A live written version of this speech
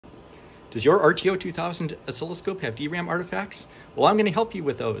Does your RTO2000 oscilloscope have DRAM artifacts? Well, I'm going to help you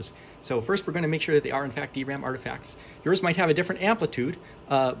with those. So first we're going to make sure that they are in fact DRAM artifacts. Yours might have a different amplitude,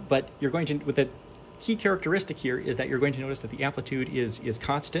 but you're going to, with the key characteristic here is that you're going to notice that the amplitude is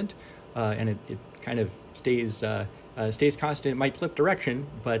constant, and it kind of stays constant. It might flip direction,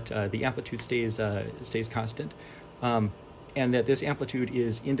 but the amplitude stays constant, and that this amplitude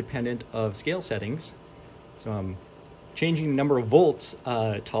is independent of scale settings. So I'm changing the number of volts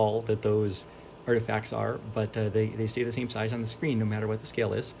tall that those artifacts are, but they stay the same size on the screen no matter what the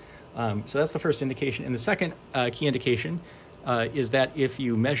scale is. So that's the first indication. And the second key indication is that if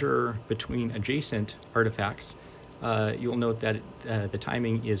you measure between adjacent artifacts, you'll note that the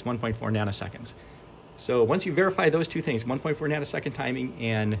timing is 1.4 nanoseconds. So once you verify those two things, 1.4 nanosecond timing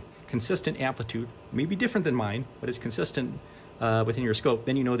and consistent amplitude, may be different than mine, but it's consistent within your scope,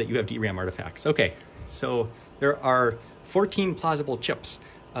 then you know that you have DRAM artifacts. Okay, so there are 14 plausible chips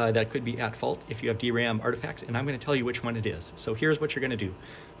that could be at fault if you have DRAM artifacts, and I'm going to tell you which one it is. So here's what you're going to do.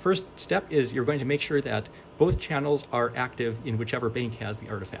 First step is you're going to make sure that both channels are active in whichever bank has the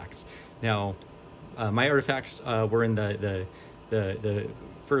artifacts. Now, my artifacts were in the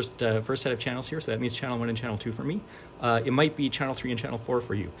first set of channels here, so that means channel 1 and channel 2 for me. It might be channel 3 and channel 4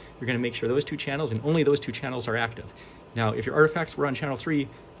 for you. You're going to make sure those two channels and only those two channels are active. Now, if your artifacts were on channel 3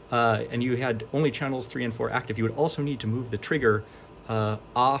 and you had only channels 3 and 4 active, you would also need to move the trigger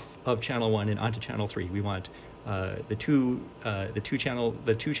off of channel 1 and onto channel 3. We want the two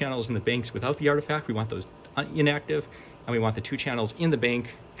channels in the banks without the artifact, we want those inactive, and we want the two channels in the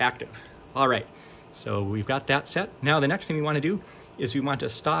bank active. All right, so we've got that set. Now the next thing we want to do is we want to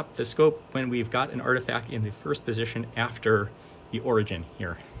stop the scope when we've got an artifact in the first position after the origin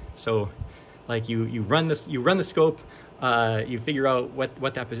here. So like you run the scope, you figure out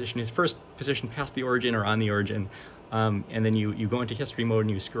what that position is, first position past the origin or on the origin, and then you go into history mode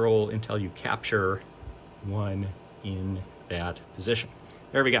and you scroll until you capture one in that position.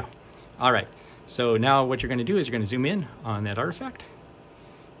 There we go. All right, so now what you're going to do is you're going to zoom in on that artifact,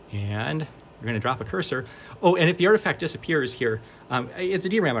 and you're going to drop a cursor. Oh, and if the artifact disappears here, it's a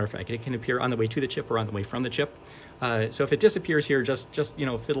DRAM artifact. It can appear on the way to the chip or on the way from the chip. So if it disappears here, just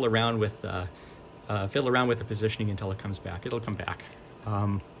fiddle around with the positioning until it comes back. It'll come back.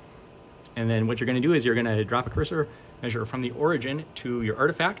 And then what you're going to do is you're going to drop a cursor, measure from the origin to your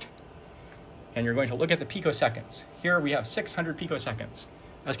artifact, and you're going to look at the picoseconds. Here we have 600 picoseconds.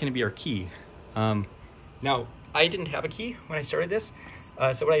 That's going to be our key. Now, I didn't have a key when I started this,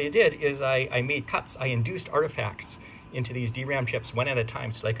 so what I did is I made cuts. I induced artifacts into these DRAM chips one at a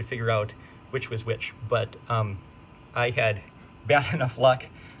time so that I could figure out which was which. But I had bad enough luck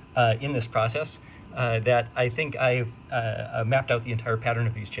in this process that I think I've mapped out the entire pattern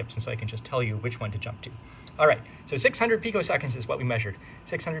of these chips, and so I can just tell you which one to jump to. All right, so 600 picoseconds is what we measured.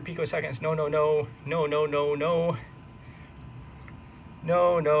 600 picoseconds,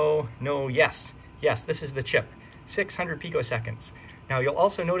 no, yes, this is the chip. 600 picoseconds. Now you'll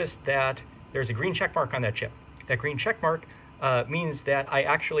also notice that there's a green check mark on that chip. That green check mark means that I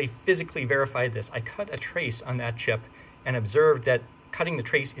actually physically verified this. I cut a trace on that chip and observed that cutting the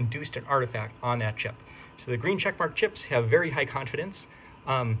trace induced an artifact on that chip. So the green check mark chips have very high confidence.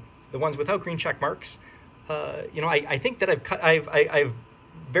 The ones without green check marks, I think that I've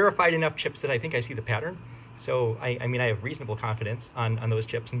verified enough chips that I think I see the pattern. So I mean I have reasonable confidence on those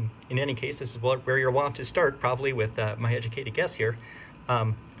chips, and in any case this is where you'll want to start, probably with my educated guess here.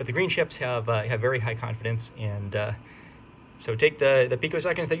 But the green chips have very high confidence, and so take the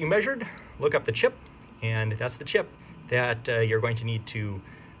picoseconds that you measured, look up the chip, and that's the chip that you're going to need to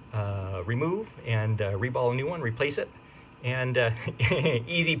remove and reball a new one, replace it, and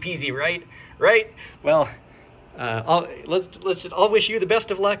easy peasy, right? Well, I'll wish you the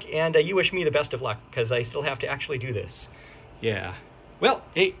best of luck, and you wish me the best of luck, because I still have to actually do this. Yeah. Well,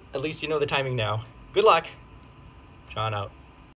 hey, at least you know the timing now. Good luck. John out.